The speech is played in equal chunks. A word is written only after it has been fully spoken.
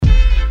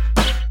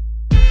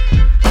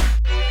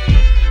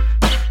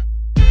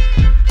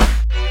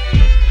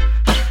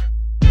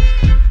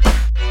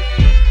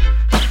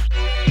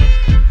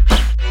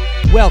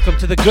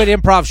the Good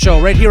Improv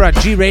Show right here on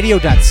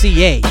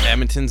gradio.ca.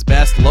 Edmonton's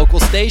best local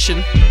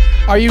station.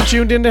 Are you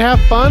tuned in to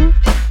have fun?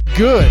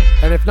 Good.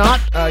 And if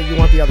not, you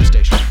want the other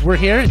station. We're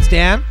here. It's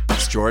Dan.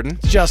 It's Jordan.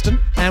 It's Justin.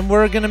 And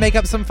we're going to make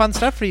up some fun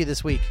stuff for you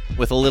this week.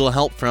 With a little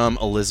help from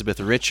Elizabeth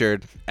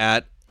Richard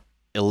at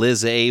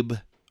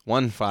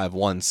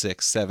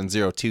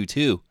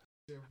ElizAbe15167022.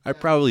 I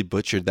probably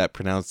butchered that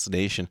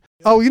pronunciation.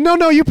 Oh,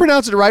 no, you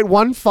pronounced it right.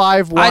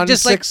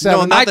 15167.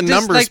 No, not the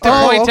numbers like to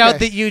part. point out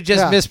that you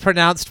just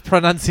mispronounced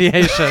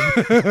pronunciation.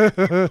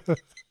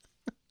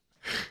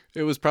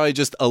 It was probably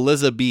just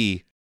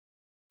Elizabeth,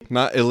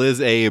 not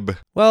ElizAbe.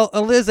 Well,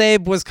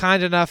 ElizAbe was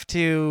kind enough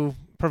to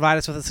provide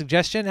us with a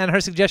suggestion, and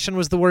her suggestion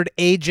was the word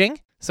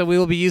aging. So we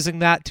will be using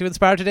that to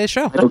inspire today's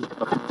show.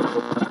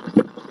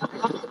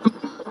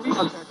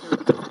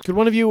 Could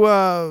one of you,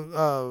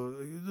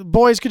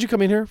 boys, could you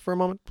come in here for a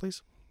moment,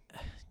 please?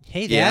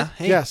 Hey, Dad. Yeah.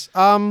 Hey. Yes.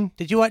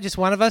 Did you want just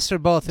one of us or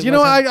both? Do you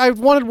know, I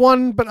wanted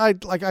one, but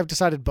I've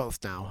decided both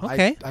now.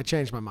 Okay. I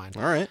changed my mind.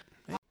 All right.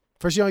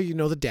 First, you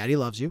know that Daddy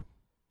loves you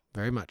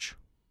very much,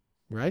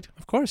 right?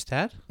 Of course,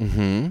 Dad.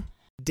 Mm-hmm.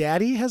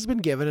 Daddy has been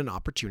given an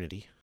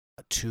opportunity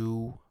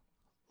to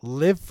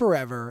live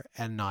forever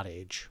and not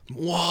age.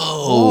 Whoa.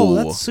 Oh,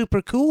 that's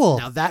super cool.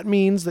 Now, that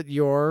means that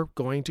you're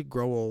going to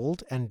grow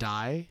old and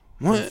die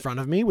in What? front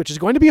of me, which is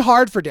going to be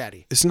hard for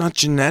Daddy. It's not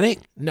genetic?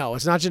 No,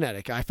 it's not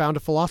genetic. I found a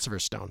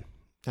philosopher's stone,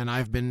 and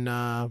I've been,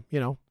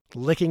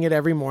 licking it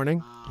every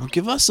morning. Well,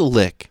 give us a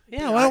lick.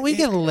 Yeah, why don't we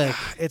get a lick?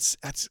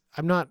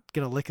 I'm not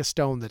going to lick a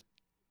stone that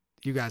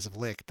you guys have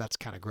licked. That's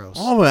kind of gross.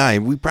 All right.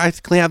 We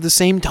practically have the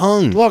same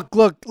tongue. Look.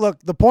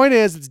 The point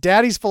is, it's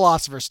Daddy's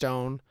philosopher's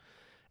stone,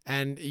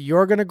 and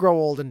you're going to grow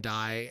old and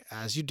die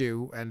as you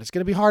do, and it's going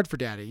to be hard for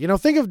Daddy.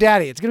 Think of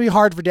Daddy. It's going to be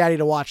hard for Daddy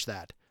to watch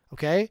that,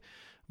 okay?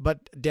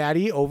 But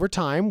Daddy, over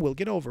time, will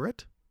get over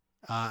it.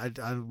 I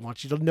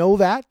want you to know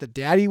that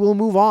Daddy will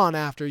move on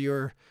after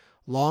you're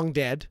long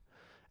dead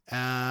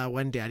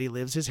when Daddy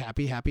lives his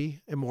happy,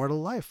 happy,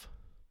 immortal life.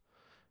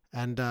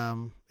 And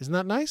isn't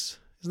that nice?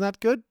 Isn't that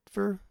good?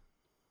 Aren't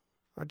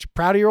you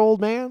proud of your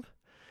old man?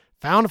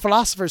 Found a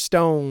philosopher's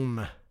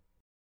stone.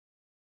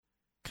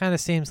 Kind of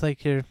seems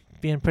like you're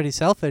being pretty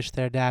selfish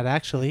there, Dad,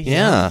 actually.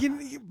 Yeah.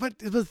 But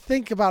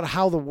think about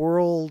how the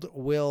world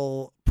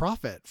will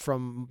profit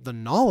from the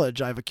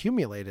knowledge I've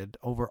accumulated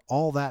over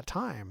all that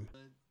time.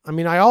 I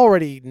mean, I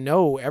already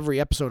know every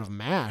episode of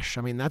MASH.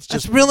 I mean, that's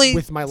just really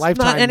with my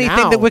lifetime not anything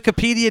now. that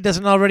Wikipedia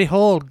doesn't already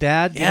hold,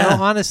 Dad. Yeah.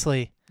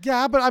 Honestly.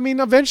 Yeah, but I mean,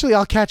 eventually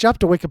I'll catch up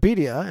to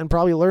Wikipedia and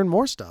probably learn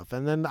more stuff,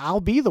 and then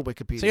I'll be the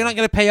Wikipedia. So you're not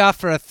going to pay off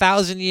for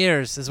 1,000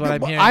 years, is what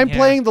I'm hearing. I'm here.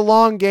 playing the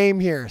long game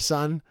here,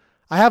 son.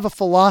 I have a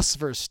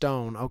philosopher's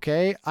stone,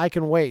 okay? I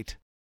can wait.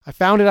 I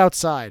found it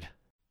outside.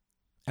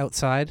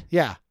 Outside?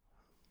 Yeah.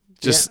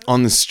 Just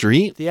on the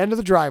street? At the end of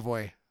the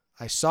driveway.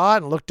 I saw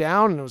it and looked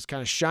down, and it was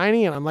kind of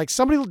shiny, and I'm like,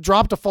 somebody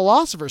dropped a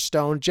philosopher's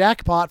stone,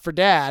 jackpot for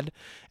Dad,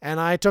 and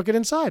I took it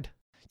inside.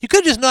 You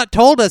could have just not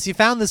told us you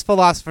found this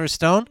philosopher's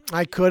stone.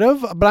 I could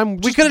have, but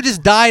We could have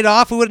just died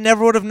off. We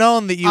never would have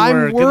known that you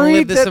were going to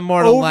live this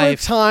immortal over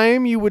life.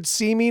 time you would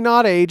see me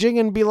not aging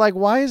and be like,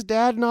 why is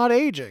Dad not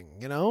aging?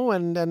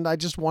 And I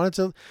just wanted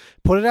to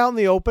put it out in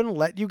the open,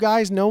 let you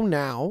guys know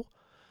now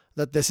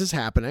that this is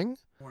happening.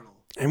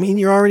 I mean,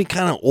 you're already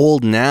kind of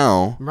old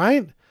now.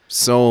 Right?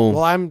 So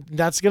Well,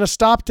 that's going to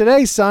stop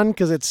today, son,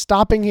 because it's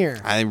stopping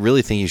here. I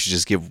really think you should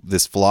just give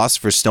this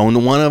philosopher's stone to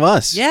one of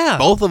us. Yeah.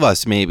 Both of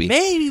us, maybe.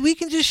 Maybe we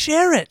can just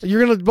share it.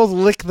 You're going to both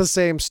lick the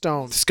same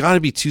stone. There's got to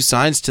be two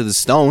sides to the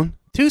stone.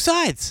 Two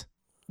sides.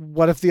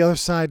 What if the other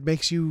side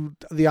makes you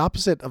the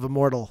opposite of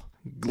immortal?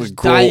 Like,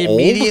 grow Die old?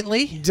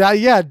 immediately.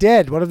 Yeah,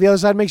 dead. What if the other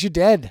side makes you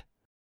dead?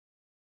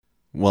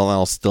 Well,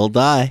 I'll still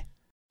die.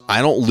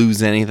 I don't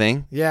lose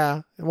anything.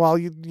 Yeah. Well,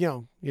 you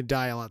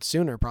die a lot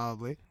sooner,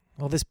 probably.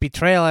 Well, this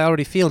betrayal, I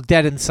already feel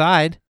dead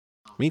inside.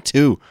 Me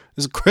too.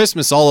 This is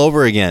Christmas all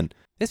over again.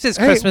 This is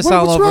Hey, Christmas what's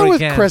all over wrong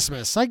again. with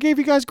Christmas? I gave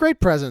you guys great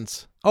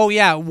presents. Oh,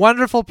 yeah.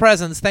 Wonderful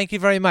presents. Thank you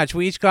very much.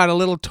 We each got a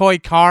little toy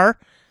car.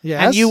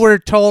 Yes. And you were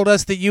told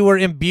us that you were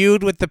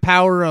imbued with the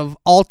power of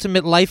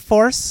ultimate life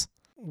force.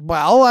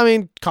 Well, I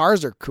mean,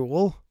 cars are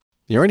cool.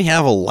 You already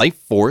have a life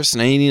force,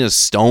 and now you need a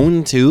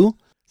stone too?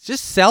 It's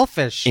just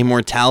selfish.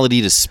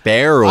 Immortality to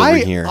spare over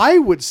here. I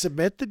would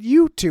submit that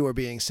you two are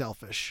being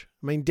selfish.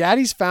 I mean,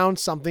 Daddy's found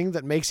something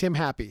that makes him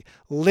happy,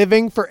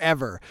 living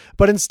forever.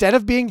 But instead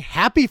of being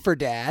happy for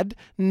Dad,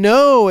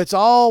 no, it's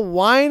all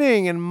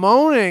whining and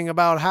moaning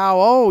about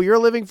how, you're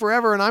living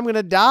forever and I'm going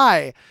to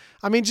die.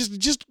 I mean,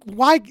 just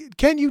why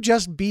can't you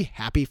just be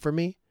happy for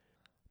me?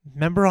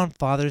 Remember on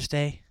Father's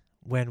Day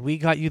when we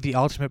got you the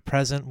ultimate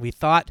present? We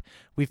thought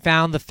we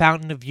found the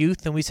fountain of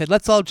youth and we said,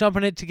 let's all jump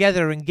in it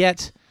together and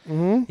get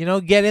in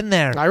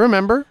there. I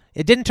remember.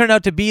 It didn't turn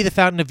out to be the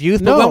fountain of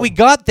youth, No. but when we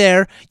got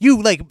there,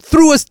 you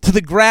threw us to the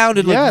ground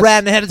and Yes.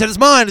 ran ahead and said, it's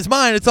mine,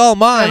 it's all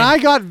mine. And I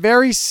got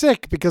very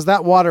sick because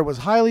that water was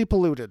highly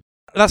polluted.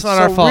 That's not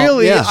So our fault.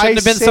 Really, Shouldn't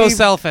have been so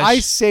selfish.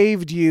 I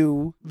saved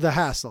you the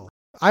hassle.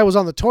 I was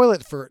on the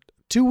toilet for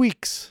 2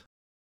 weeks.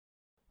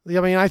 I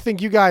mean, I think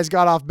you guys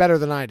got off better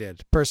than I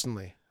did,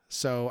 personally.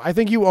 So I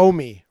think you owe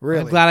me,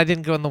 really. I'm glad I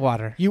didn't go in the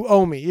water. You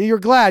owe me. You're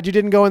glad you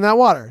didn't go in that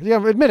water.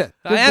 Yeah, admit it.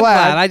 You're I am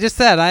glad. I just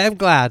said I am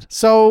glad.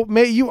 So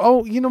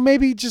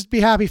maybe just be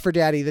happy for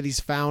Daddy that he's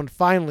found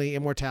finally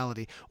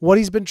immortality. What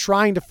he's been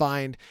trying to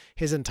find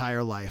his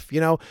entire life.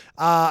 Getting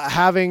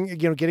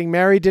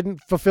married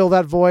didn't fulfill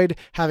that void.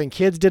 Having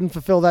kids didn't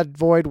fulfill that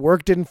void.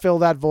 Work didn't fill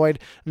that void.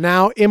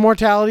 Now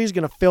immortality is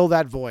going to fill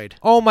that void.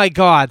 Oh my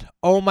God.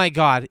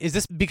 Is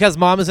this because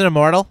Mom is an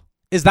immortal?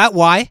 Is that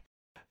why?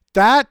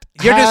 That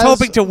You're just has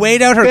hoping to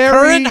wait out her very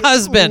current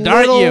husband,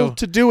 aren't little you?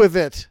 to do with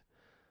it.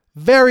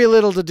 Very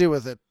little to do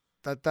with it.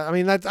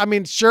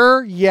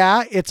 Sure,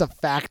 yeah, it's a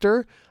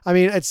factor. I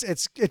mean,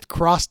 it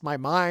crossed my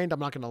mind. I'm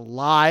not going to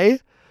lie,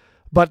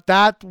 but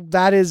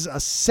that is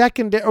a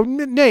secondary,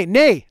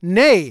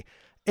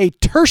 a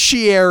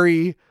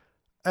tertiary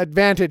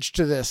advantage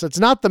to this. It's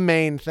not the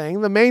main thing.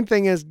 The main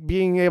thing is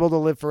being able to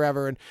live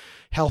forever and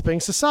helping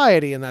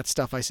society and that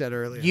stuff I said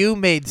earlier. You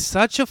made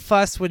such a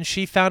fuss when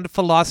she found a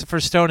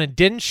Philosopher's Stone and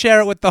didn't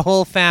share it with the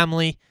whole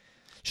family.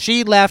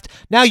 She left.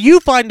 Now you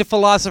find a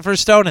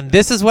Philosopher's Stone, and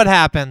this is what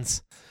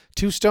happens.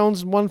 2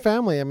 stones in one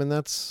family. I mean,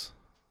 that's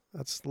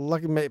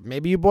lucky.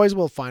 Maybe you boys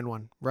will find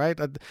one, right?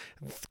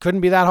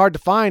 Couldn't be that hard to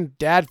find.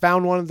 Dad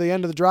found one at the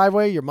end of the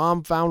driveway. Your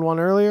mom found one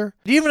earlier.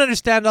 Do you even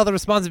understand all the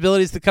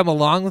responsibilities that come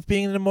along with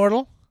being an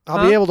immortal?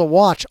 I'll be able to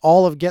watch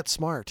all of Get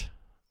Smart.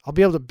 I'll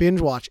be able to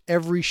binge watch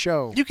every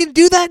show. You can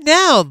do that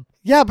now.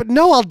 Yeah, but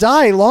no, I'll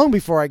die long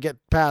before I get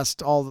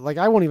past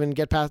I won't even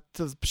get past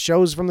the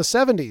shows from the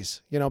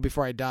 70s,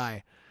 before I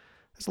die.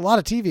 There's a lot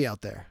of TV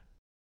out there.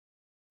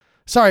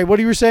 Sorry, what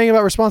you were saying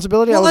about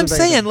responsibility? Well, I'm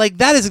saying,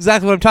 that is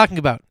exactly what I'm talking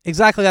about.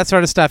 Exactly that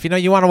sort of stuff.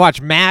 You want to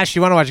watch MASH,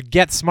 you want to watch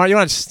Get Smart, you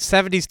want to watch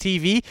 70s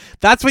TV.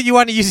 That's what you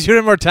want to use your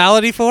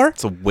immortality for?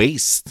 It's a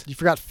waste. You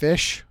forgot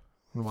Fish?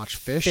 Want to watch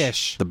Fish?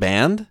 Fish. The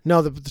band?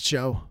 No, the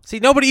show. See,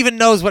 nobody even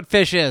knows what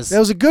Fish is. It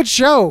was a good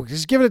show.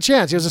 Just give it a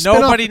chance. It was a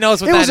spin-off. Nobody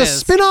knows what that is. It was a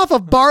spin-off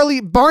of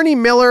Barney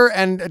Miller,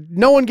 and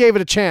no one gave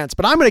it a chance.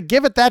 But I'm going to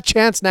give it that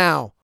chance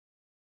now.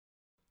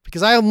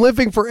 Because I am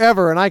living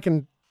forever, and I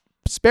can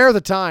spare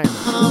the time.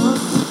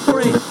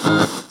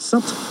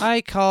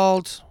 I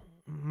called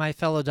my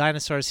fellow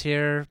dinosaurs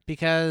here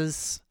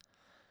because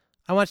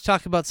I want to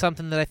talk about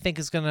something that I think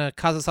is going to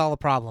cause us all a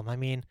problem. I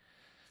mean,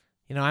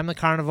 I'm the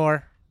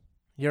carnivore.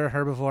 You're a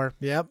herbivore.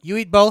 Yep. You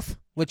eat both,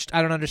 which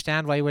I don't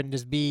understand why you wouldn't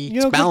just be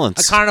It's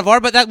balanced. a carnivore,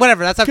 but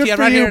whatever. That's up to Good you. I'm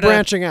for not you here to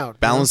branching out.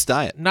 Balanced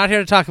diet. Not here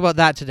to talk about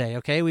that today,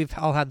 okay? We've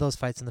all had those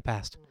fights in the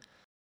past.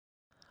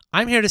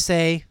 I'm here to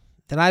say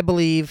that I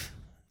believe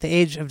the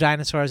age of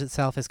dinosaurs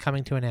itself is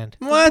coming to an end.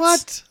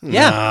 What?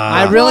 Yeah, Nah.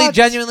 I really What?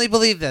 genuinely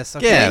believe this.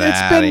 Okay? Get It's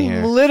outta been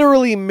here.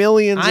 literally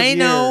millions of years. I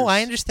know.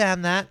 I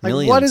understand that. Like,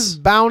 Millions. what is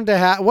bound to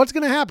happen? What's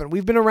going to happen?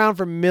 We've been around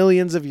for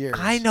millions of years.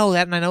 I know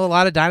that, and I know a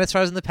lot of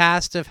dinosaurs in the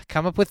past have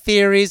come up with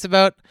theories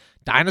about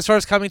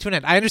dinosaurs coming to an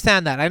end. I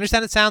understand that. I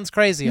understand it sounds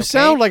crazy. You okay?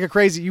 sound like a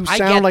crazy. You I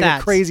sound get like that.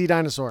 a crazy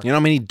dinosaur. You know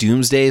how many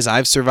doomsdays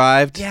I've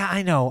survived? Yeah,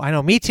 I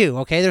know. Me too.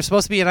 Okay, there's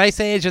supposed to be an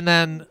ice age, and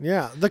then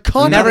Yeah, the never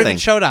continent. even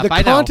showed up. The I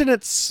know.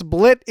 continent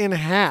split in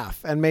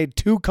half and made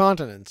 2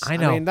 continents. I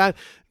know. I mean,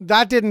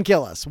 that didn't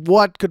kill us.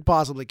 What could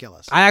possibly kill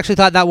us? I actually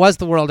thought that was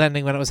the world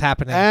ending when it was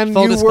happening. And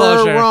Full you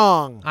disclosure. were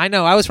wrong. I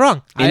know. I was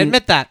wrong. I In-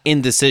 admit that.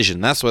 Indecision.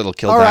 That's what'll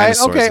kill All right.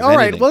 dinosaurs. Okay. if All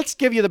right. anything. Let's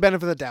give you the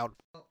benefit of the doubt.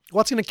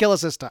 What's going to kill us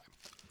this time?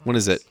 What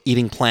is it?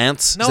 Eating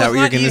plants? No, is that it's what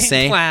you're not going to eating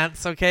say?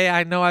 plants. Okay,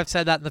 I know I've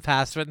said that in the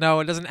past, but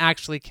no, it doesn't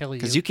actually kill you.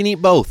 Because you can eat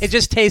both. It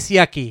just tastes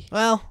yucky.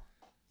 Well,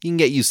 you can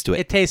get used to it.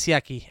 It tastes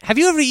yucky. Have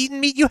you ever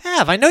eaten meat? You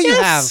have. I know you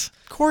have.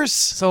 Of course.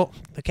 So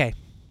okay,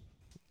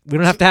 we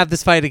don't have to have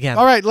this fight again.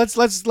 All right. Let's.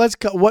 What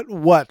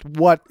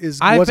is?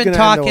 I've what's been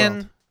gonna end the world?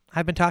 talking.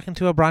 I've been talking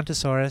to a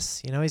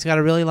brontosaurus. He's got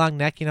a really long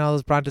neck.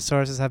 Those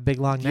brontosauruses have big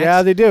long necks.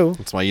 Yeah, they do.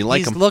 That's why you like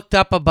He's them. looked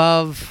up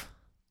above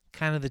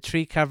kind of the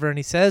tree cover, and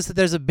he says that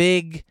there's a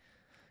big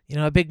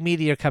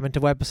meteor coming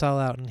to wipe us all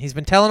out. And he's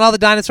been telling all the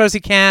dinosaurs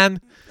he can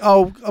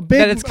Oh, a big.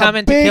 that it's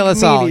coming a to big kill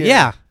us all. meteor.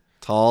 Yeah.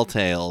 Tall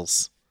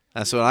tails.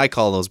 That's what I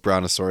call those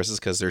brontosauruses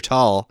because they're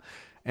tall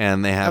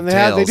and they have And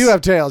tails. they do have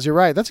tails. You're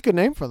right. That's a good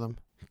name for them.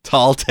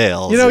 tall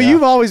tails. Yeah. yeah.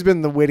 You've always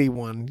been the witty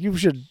one. You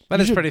should. But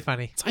you it's should- pretty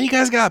funny. That's why you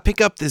guys got to pick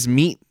up this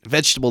meat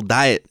vegetable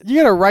diet.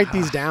 You got to write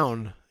these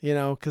down.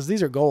 Because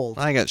these are gold.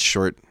 I got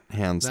short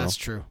hands That's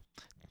though. true.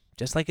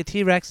 Just like a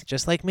T-Rex,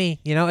 just like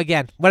me.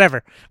 Again,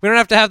 whatever. We don't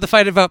have to have the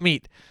fight about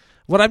meat.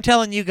 What I'm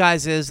telling you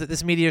guys is that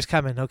this meteor's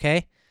coming,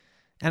 okay?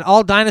 And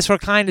all dinosaur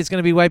kind is going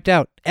to be wiped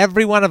out.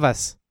 Every one of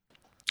us.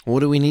 What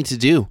do we need to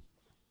do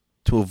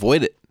to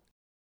avoid it?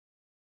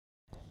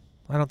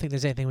 I don't think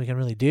there's anything we can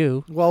really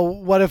do. Well,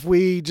 what if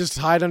we just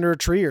hide under a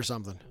tree or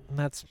something? And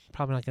that's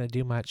probably not going to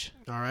do much.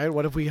 All right.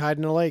 What if we hide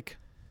in a lake?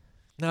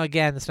 No,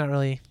 again, it's not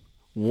really...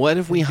 What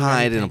if we Can't do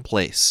hide in a anything.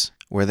 place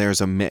where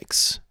there's a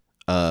mix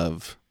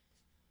of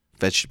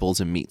vegetables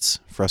and meats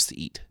for us to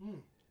eat?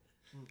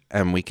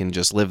 And we can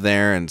just live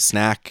there and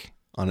snack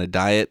on a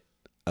diet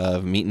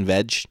of meat and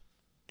veg,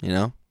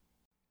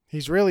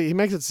 He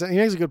makes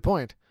a good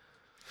point.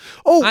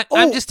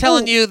 I'm just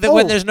telling you that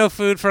when there's no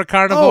food for a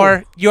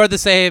carnivore, you're the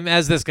same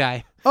as this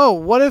guy.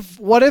 what if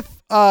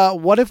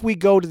we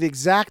go to the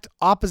exact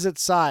opposite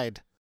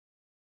side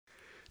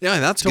Yeah,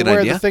 that's a to good where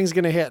idea. the thing's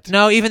gonna hit?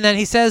 No, even then,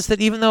 he says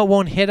that even though it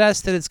won't hit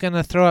us, that it's going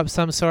to throw up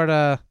some sort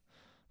of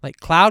like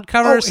cloud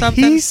cover Oh, or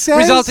something. he says-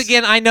 Resulting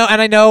in, I know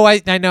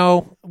Why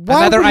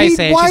another would he- ice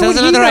age. why He says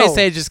would he another know? ice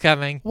age is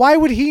coming. Why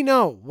would he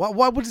know?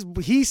 What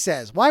would he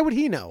says? Why would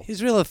he know?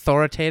 He's real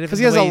authoritative Because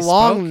in he has the a way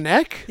long spoke.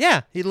 neck.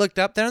 Yeah, he looked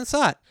up there and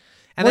saw it,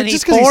 and Well, then he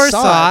just 'cause he saw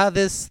foresaw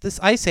this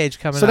ice age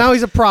coming. So up. now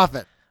he's a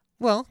prophet.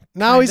 well,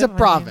 Now kind he's a of, I mean,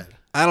 prophet.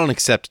 I don't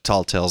accept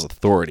Tall Tale's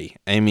authority.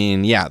 I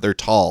mean, yeah, they're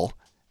tall.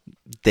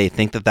 They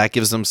think that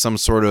gives them some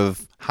sort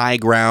of high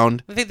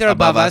ground. I think they're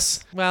above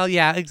us. Well,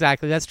 yeah,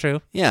 exactly. That's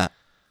true. Yeah.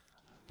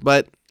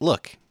 But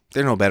look,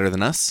 they're no better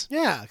than us.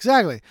 Yeah,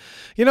 exactly.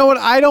 You know what?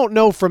 I don't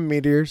know from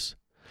meteors.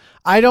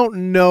 I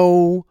don't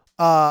know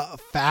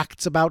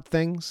facts about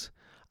things.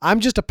 I'm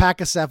just a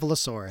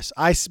Pachycephalosaurus.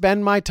 I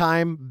spend my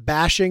time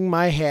bashing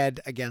my head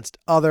against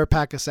other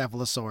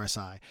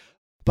Pachycephalosauri.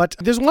 But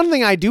there's one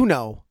thing I do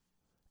know,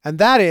 and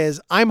that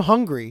is I'm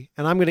hungry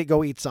and I'm going to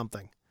go eat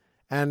something.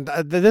 And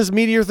this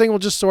meteor thing will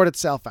just sort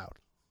itself out.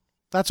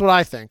 That's what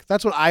I think.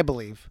 That's what I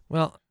believe.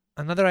 Well,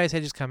 another ice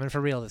age is coming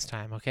for real this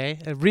time. Okay,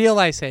 a real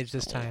ice age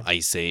this time.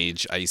 Ice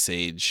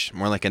age.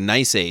 More like a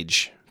nice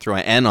age. Throw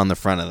an N on the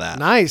front of that.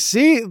 Nice.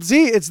 See,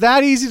 it's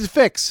that easy to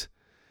fix.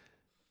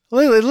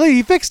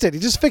 He fixed it. He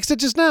just fixed it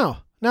just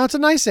now. Now it's a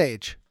nice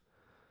age.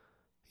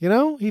 You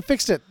know, he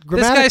fixed it This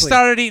grammatically. guy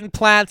started eating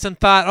plants and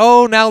thought,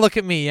 "Oh, now look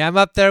at me! I'm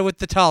up there with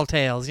the tall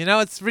tales." You know,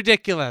 it's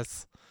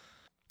ridiculous.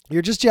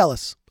 You're just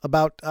jealous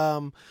about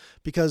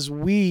because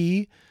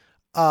we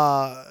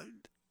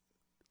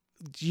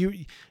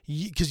you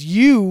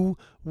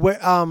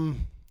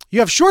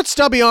have short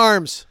stubby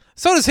arms.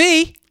 So does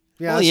he.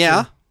 Yeah, Well, that's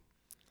yeah. true.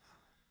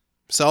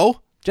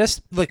 So?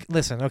 Just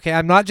listen, okay?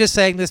 I'm not just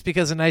saying this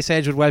because an ice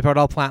age would wipe out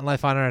all plant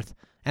life on Earth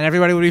and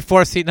everybody would be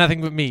forced to eat nothing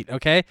but meat,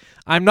 okay?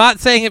 I'm not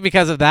saying it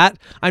because of that.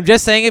 I'm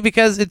just saying it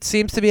because it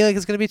seems to be like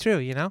it's going to be true,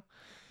 you know?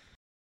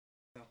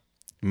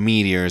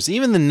 Meteors.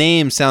 Even the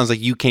name sounds like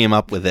you came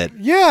up with it.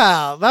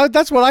 Yeah,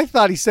 that's what I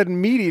thought he said.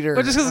 Meat eater.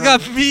 But just because it's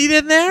got meat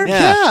in there?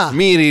 Yeah.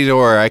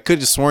 Meteor. I could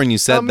have sworn you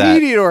said a that.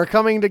 meat eater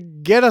coming to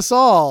get us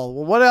all.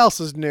 Well, what else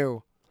is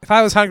new? If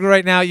I was hungry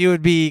right now, you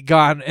would be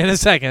gone in a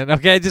second,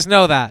 okay? Just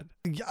know that.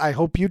 I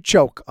hope you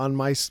choke on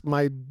my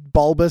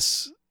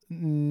bulbous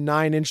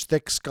 9-inch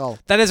thick skull.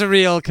 That is a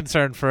real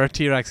concern for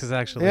T-Rexes,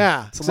 actually.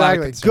 Yeah, It's a lot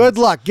of exactly. concerns. Good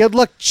luck. Good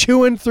luck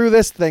chewing through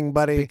this thing,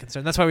 buddy. Big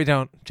concern. That's why we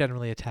don't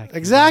generally attack.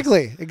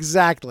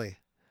 Exactly.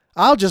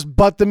 I'll just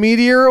butt the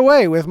meteor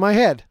away with my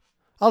head.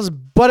 I'll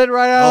just butt it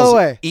right out of the I'll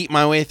way. eat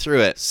my way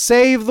through it.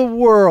 Save the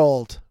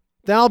world.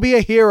 Then I'll be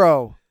a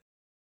hero.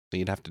 So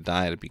you'd have to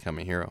die to become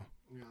a hero.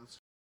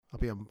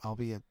 I'll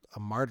be a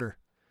martyr.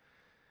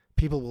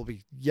 People will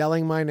be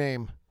yelling my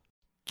name.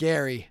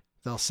 Gary,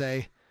 they'll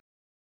say.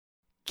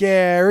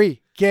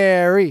 Gary.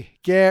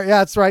 Yeah,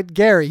 that's right,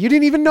 Gary. You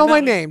didn't even know No. my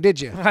name,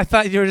 did you? I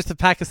thought you were just a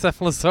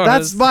Pachycephalosaurus.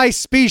 That's my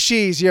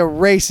species, you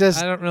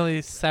racist. I don't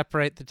really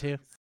separate the two.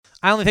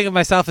 I only think of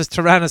myself as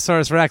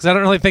Tyrannosaurus Rex. I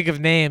don't really think of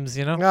names,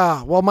 you know?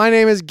 Ah, well, my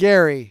name is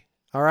Gary,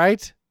 all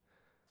right?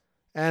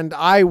 And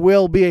I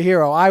will be a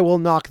hero. I will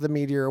knock the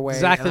meteor away.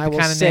 Exactly and I the will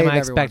kind of save name I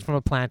everyone. expect from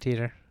a plant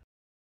eater.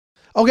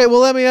 Okay, well,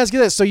 let me ask you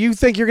this. So you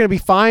think you're going to be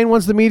fine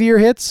once the meteor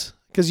hits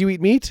because you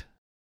eat meat?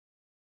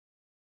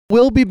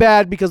 Will be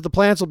bad because the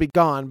plants will be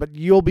gone, but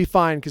you'll be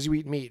fine because you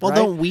eat meat, Well, right?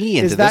 don't we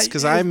into this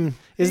because I'm...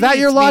 Is He that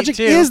your eats meat logic?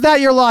 too. Is that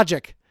your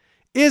logic?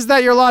 Is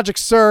that your logic,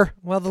 sir?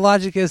 Well, the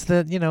logic is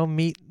that,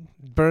 meat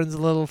burns a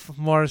little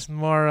more,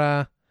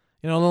 a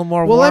little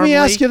more Well, let me warmly.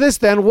 ask you this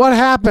then. What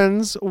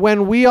happens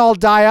when we all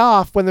die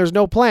off when there's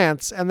no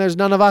plants and there's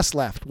none of us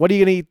left? What are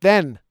you going to eat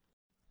then?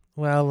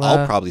 Well,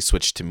 I'll probably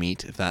switch to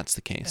meat if that's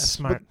the yeah, case.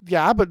 smart.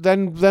 But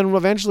then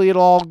eventually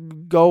it'll all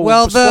go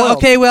Well,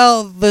 spoiled.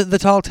 the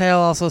tall tale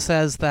also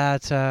says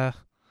that, and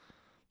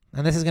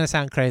this is going to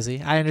sound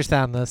crazy. I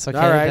understand this, okay?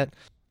 All right.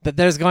 That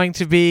there's going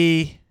to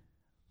be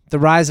the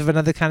rise of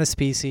another kind of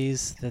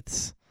species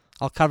that's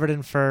all covered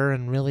in fur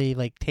and really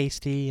like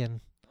tasty and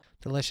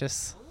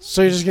delicious.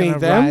 So you're just going to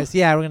eat them? rise.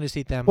 Yeah, we're going to just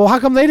eat them. Well, how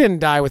come they didn't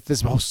die with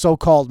this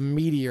so-called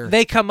meteor?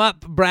 They come up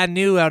brand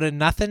new out of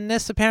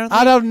nothingness, apparently.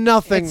 Out of it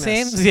nothingness.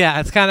 seems. Yeah,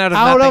 it's kind of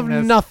Out of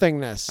nothingness.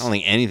 nothingness. I don't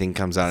think anything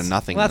comes out of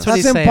nothing. Well, that's what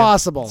That's he's saying.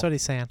 impossible. That's what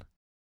he's saying.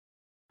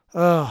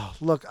 Oh,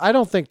 look, I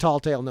don't think Tall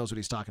Tale knows what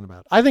he's talking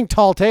about. I think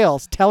Tall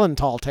Tale's telling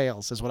tall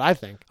tales is what I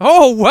think.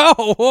 Oh,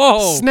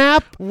 whoa.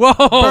 Snap, Whoa.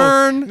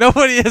 burn.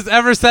 Nobody has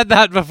ever said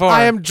that before.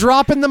 I am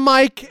dropping the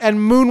mic and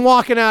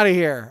moonwalking out of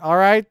here. All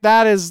right?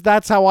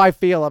 That's how I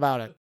feel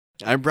about it.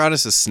 I brought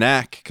us a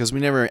snack because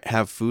we never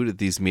have food at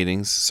these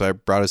meetings. So I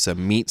brought us a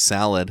meat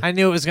salad. I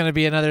knew it was going to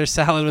be another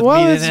salad with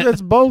Well, meat it's, in it.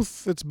 it's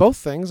both. It's both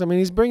things. I mean,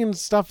 he's bringing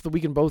stuff that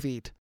we can both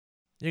eat.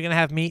 You're going to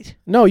have meat?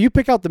 No, you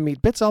pick out the meat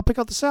bits. I'll pick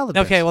out the salad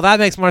bits. Okay, well, that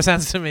makes more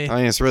sense to me. I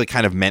mean, it's really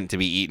kind of meant to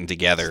be eaten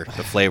together.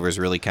 The flavor's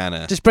really kind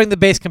of... Just bring the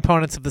base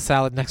components of the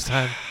salad next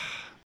time.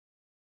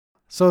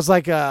 So it's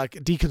like a,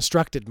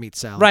 deconstructed meat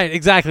salad. Right,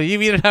 exactly. You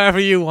eat it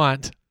however you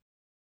want.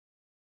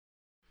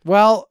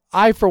 Well,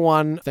 I, for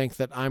one, think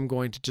that I'm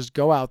going to just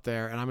go out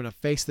there and I'm going to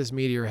face this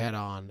meteor head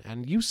on.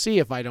 And you see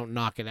if I don't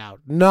knock it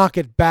out. Knock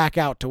it back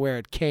out to where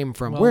it came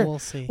from. Well, we'll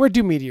see. Where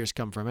do meteors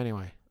come from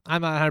anyway?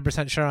 I'm not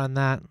 100% sure on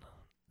that.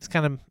 It's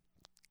kind of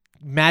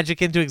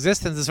magic into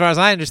existence as far as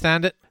I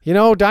understand it. You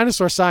know,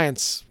 dinosaur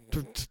science,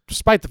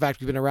 despite the fact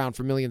we've been around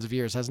for millions of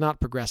years, has not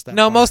progressed that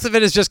No, far. most of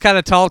it is just kind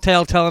of tall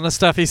tale telling us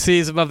stuff he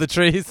sees above the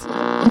trees.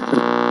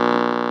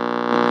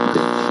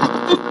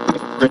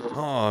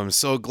 Oh, I'm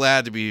so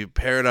glad to be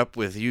paired up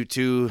with you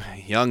two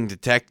young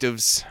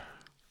detectives.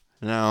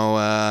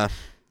 Now,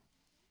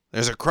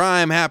 there's a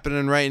crime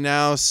happening right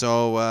now,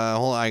 so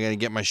hold on, I gotta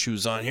get my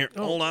shoes on here.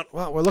 Hold on.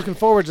 Well, we're looking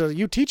forward to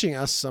you teaching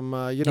us some,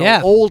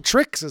 Yeah. old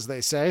tricks, as they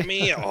say.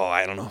 Me? Oh,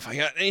 I don't know if I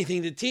got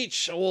anything to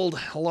teach old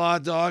law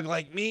dog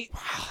like me.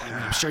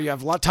 I'm sure you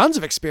have tons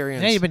of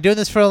experience. Yeah, you've been doing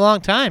this for a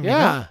long time.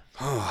 Yeah.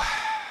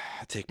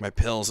 I take my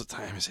pills. What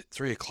time is it?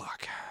 3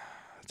 o'clock.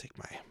 I take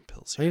my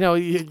pills here. You know,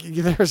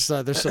 there's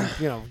some,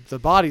 the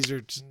bodies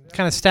are,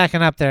 Kind of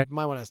stacking up there.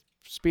 might want to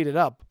speed it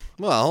up.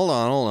 Well, hold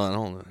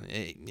on.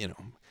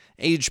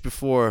 Age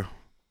before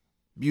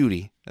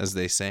beauty, as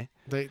they say.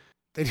 They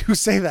do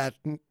say that,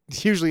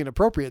 usually in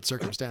appropriate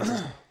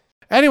circumstances.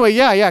 Anyway,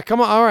 yeah,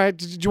 come on. All right.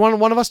 Did you want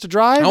one of us to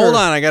drive? Hold or-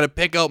 on, I gotta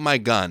pick out my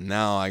gun.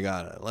 Now I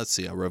got let's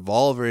see, a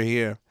revolver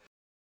here.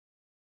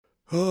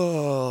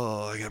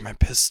 Oh, I got my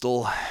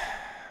pistol.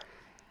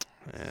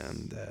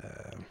 And,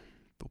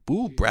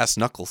 brass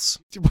knuckles.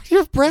 What do you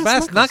have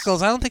brass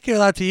Knuckles, I don't think you're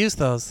allowed to use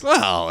those.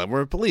 Well,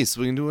 we're police.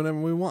 We can do whatever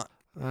we want.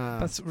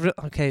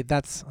 Okay.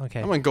 That's okay.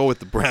 I'm gonna go with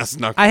the brass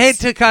knuckles. I hate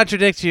to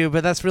contradict you,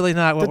 but that's really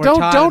not what we're Don't-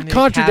 taught don't in the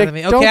contradict-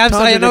 academy. don't Okay, I'm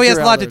sorry. I know he has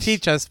a contradict lot to your elders.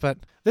 teach us, but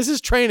This is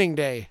training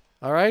day.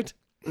 All right.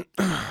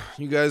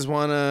 You guys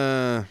want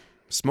a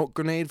smoke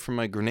grenade from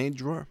my grenade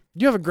drawer?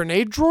 You have a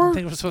grenade I drawer?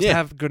 think we're supposed Yeah. to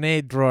have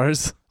grenade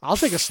drawers. I'll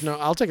take a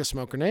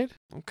smoke grenade.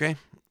 Okay.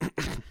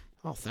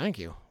 Oh, thank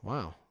you.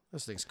 Wow,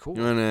 this thing's cool.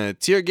 You want a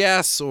tear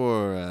gas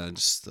or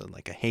just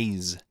like a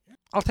haze?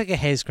 I'll take a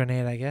haze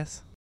grenade, I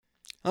guess.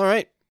 All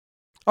right.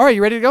 All right,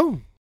 you ready to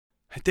go?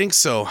 I think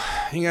so.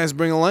 You guys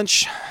bring a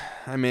lunch?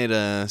 I made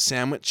a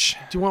sandwich.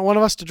 Do you want one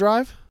of us to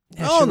drive?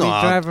 Yeah, Oh should no, we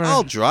drive her-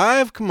 I'll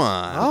drive. Come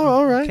on. Oh,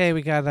 all right. Okay,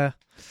 we gotta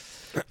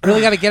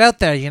really gotta get out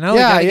there. You know, we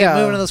Yeah, gotta yeah. get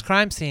moving to those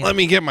crime scenes. Let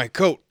me get my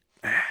coat.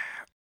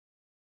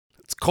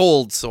 It's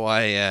cold, so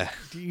I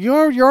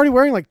You're already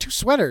wearing like 2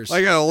 sweaters.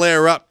 gotta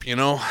layer up.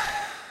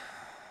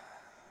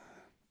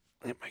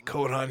 Get my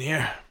coat on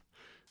here.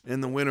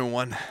 In the winter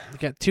one. We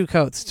got 2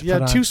 coats to yeah,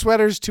 put on. 2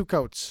 sweaters, 2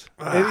 coats.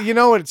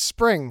 It's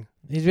spring.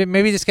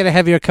 Maybe just get a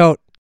heavier coat.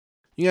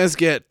 You guys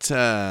get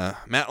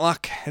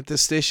Matlock at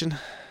this station?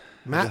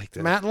 like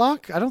that.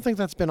 Matlock? I don't think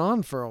that's been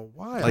on for a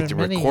while. I'd like to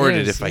many record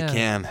years, it if I yeah.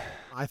 can.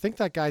 I think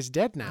that guy's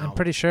dead now. I'm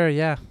pretty sure.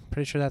 Yeah,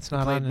 pretty sure that's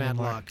not Played on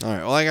anymore. Matlock. All right.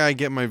 Well, I gotta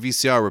get my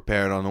VCR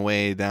repaired on the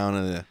way down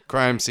to the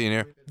crime scene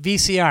here.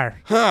 VCR.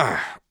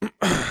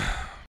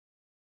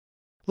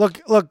 Look.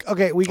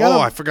 Okay, we got. Oh,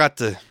 I forgot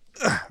to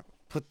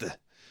put the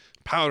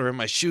powder in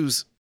my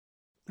shoes.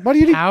 What do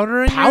you need?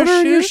 Powder in Powder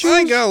in your shoes? shoes?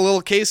 I got a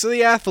little case of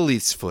the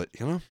athlete's foot.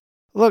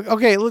 Look.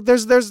 Okay. Look.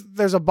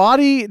 There's a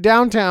body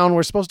downtown.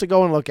 We're supposed to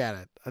go and look at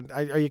it.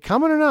 Are you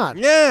coming or not?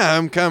 Yeah,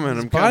 I'm coming.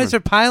 I'm coming. Bodies are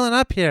piling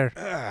up here.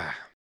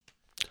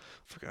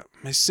 Forgot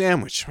my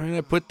sandwich. Where did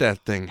I put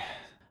that thing?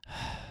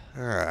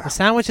 The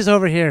sandwich is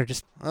over here.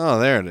 Just Oh,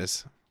 there it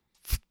is.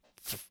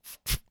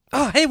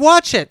 hey,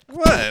 watch it.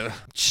 What?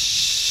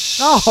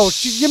 Oh,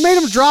 you made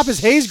him drop his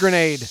haze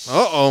grenade.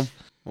 Uh-oh.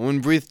 I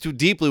wouldn't breathe too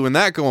deeply when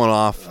that going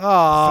off. Oh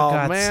For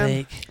God's man.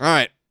 sake. All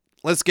right,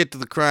 let's get to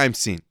the crime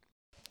scene.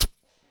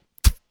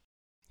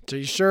 So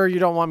you sure you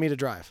don't want me to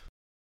drive?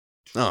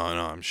 Oh,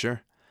 no, I'm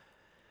sure.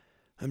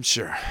 I'm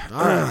sure.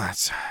 All right.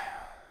 That's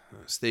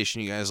a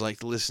station you guys like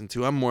to listen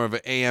to. I'm more of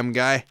an AM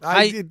guy.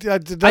 I it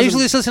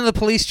usually just listen to the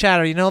police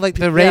chatter. You know, like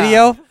the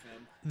radio,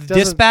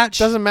 dispatch.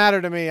 Doesn't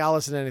matter to me. I'll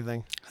listen to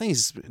anything. I think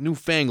these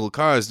newfangled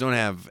cars don't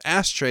have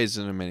ashtrays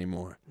in them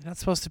anymore. You're not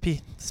supposed to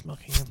be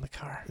smoking in the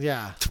car.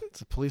 Yeah,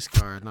 it's a police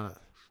car, not a.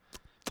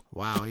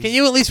 Wow. Can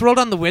you at least roll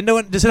down the window?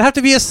 And does it have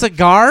to be a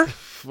cigar?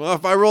 Well,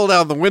 if I roll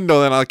down the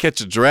window, then I'll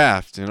catch a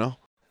draft,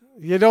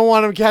 You don't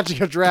want him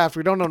catching a draft.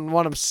 We don't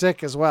want him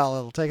sick as well.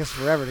 It'll take us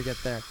forever to get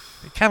there.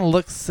 It kind of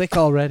looks sick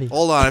already.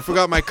 Hold on, I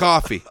forgot my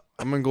coffee.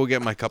 I'm going to go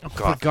get my cup of For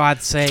coffee.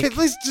 God's sake. At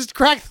least just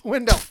crack the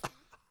window.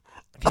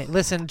 Okay,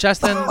 listen,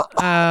 Justin.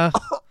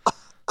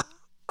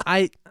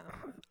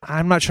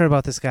 I'm not sure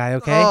about this guy.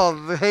 Okay. Oh,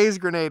 the haze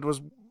grenade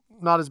was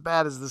not as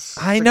bad as this.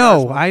 I cigar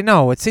know. smoke. I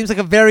know. It seems like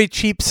a very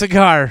cheap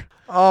cigar.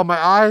 Oh, my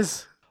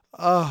eyes.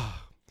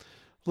 Oh,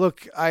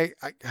 look, I'm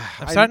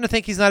starting to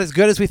think he's not as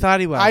good as we thought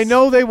he was. I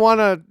know they want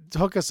to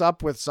hook us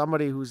up with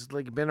somebody who's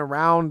like been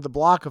around the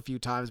block a few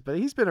times, but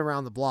he's been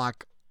around the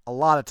block a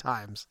lot of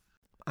times.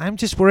 I'm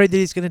just worried that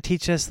he's going to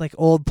teach us like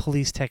old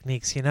police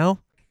techniques. You know,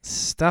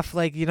 stuff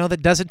like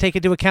that doesn't take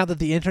into account that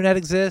the internet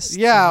exists.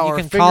 Yeah, and you or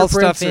can call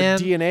fingerprints stuff or in.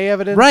 DNA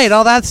evidence. Right,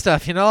 all that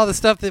stuff. All the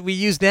stuff that we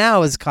use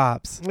now as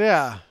cops.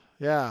 Yeah,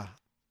 yeah.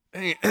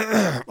 Hey,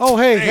 Oh,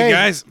 hey, Hey,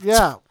 guys.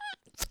 Yeah.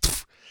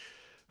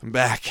 I'm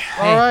back.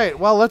 All right.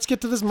 Well, let's get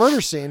to this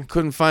murder scene.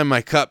 Couldn't find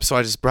my cup, so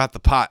I just brought the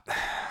pot.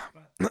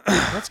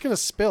 That's gonna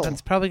spill.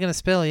 That's probably gonna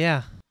spill.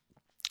 Yeah.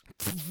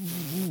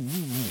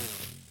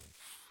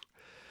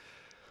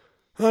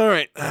 All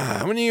right.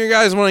 How many of you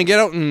guys want to get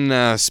out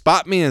and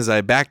spot me as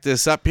I back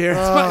this up here?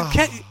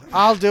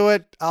 I'll do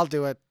it.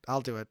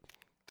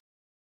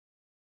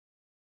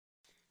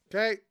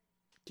 Okay.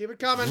 Keep it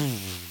coming.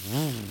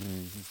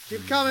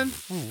 Keep it coming.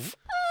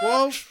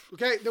 Whoa.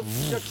 Okay. No,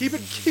 keep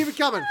it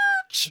coming.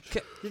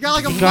 You got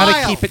like a You gotta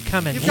mile. keep it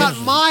coming. You've got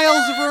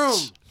miles of room.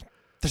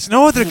 There's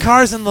no other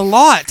cars in the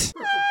lot.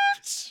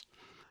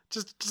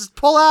 Just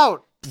pull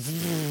out.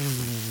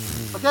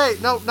 Okay,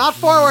 no, not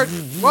forward.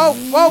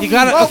 Whoa. You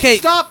gotta- whoa, okay.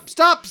 Stop.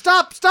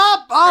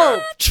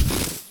 Oh.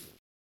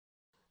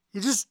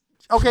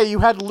 You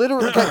had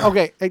literally,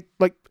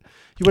 like,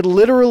 you had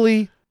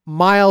literally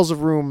miles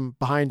of room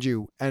behind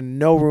you and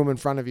no room in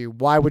front of you.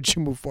 Why would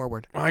you move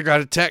forward? I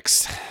got a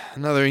text.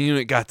 Another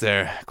unit got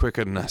there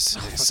quicker than us.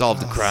 They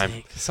solved the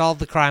crime.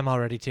 Solved the crime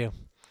already too.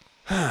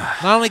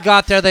 Not only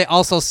got there, they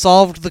also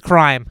solved the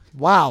crime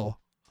Wow.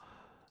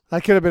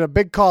 That could have been a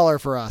big caller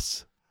for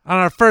us. on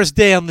our first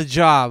day on the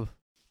job.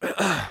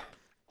 Guess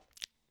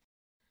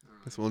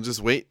we'll just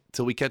wait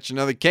till we catch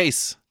another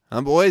case. Huh,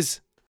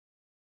 boys?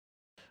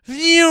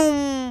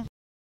 Vroom.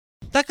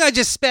 That guy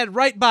just sped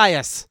right by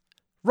us.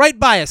 Right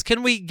by us.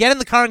 Can we get in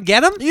the car and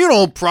get him? You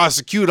don't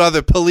prosecute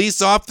other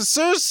police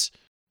officers.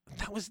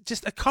 That was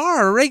just a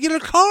car, a regular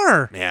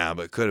car. Yeah,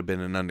 but it could have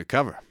been an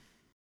undercover.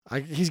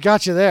 He's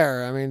got you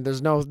there. I mean,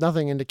 there's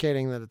nothing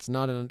indicating that it's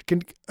not an.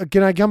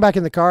 Can I come back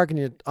in the car? Can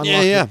you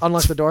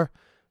unlock the door?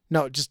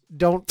 No, just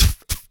don't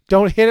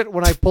hit it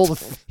when I pull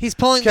the. He's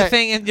pulling the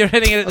thing and you're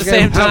hitting it at the Okay,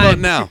 same How time. about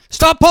now?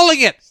 Stop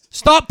pulling it.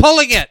 Stop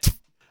pulling it.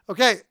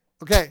 Okay.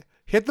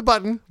 Hit the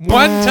button.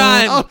 One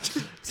time. Oh,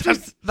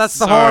 That's the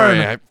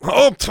Sorry,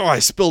 horn. I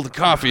spilled the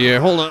coffee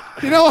here. Hold on.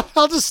 you know what?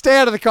 I'll just stay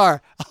out of the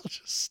car. I'll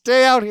just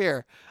stay out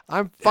here.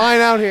 I'm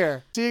fine out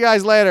here. See you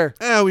guys later.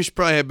 We should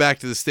probably head back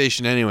to the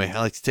station anyway. I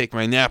like to take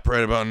my nap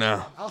right about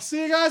now. I'll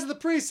see you guys at the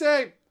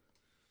precinct.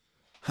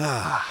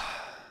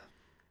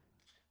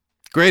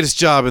 Greatest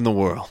job in the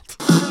world.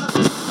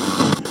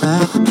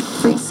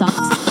 Free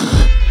socks.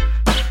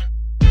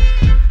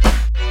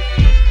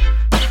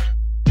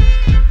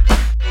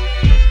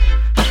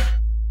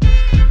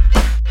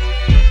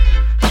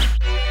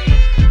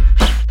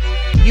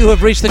 You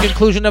have reached the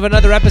conclusion of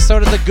another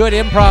episode of the Good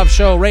Improv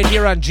Show right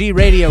here on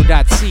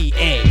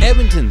gradio.ca.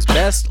 Edmonton's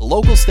best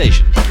local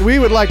station. We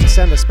would like to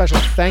send a special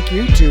thank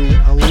you to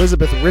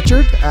Elizabeth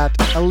Richard at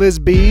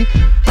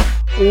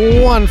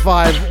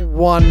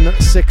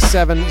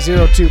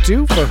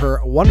ElizB151670022 for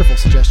her wonderful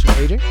suggestion,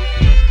 AJ.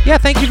 Yeah,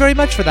 thank you very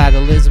much for that,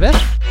 Elizabeth.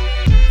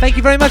 Thank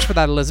you very much for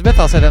that, Elizabeth.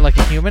 I'll say that like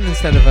a human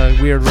instead of a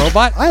weird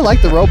robot. I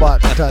like the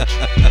robot touch.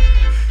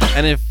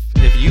 And if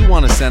you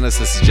want to send us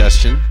a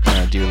suggestion,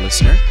 dear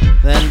listener,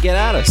 then get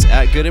at us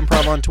at Good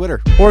Improv on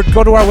Twitter. Or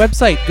go to our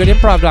website,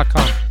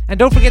 goodimprov.com. And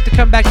don't forget to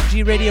come back to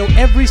G Radio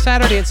every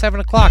Saturday at 7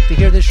 o'clock to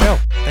hear this show.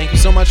 Thank you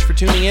so much for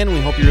tuning in.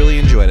 We hope you really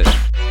enjoyed it.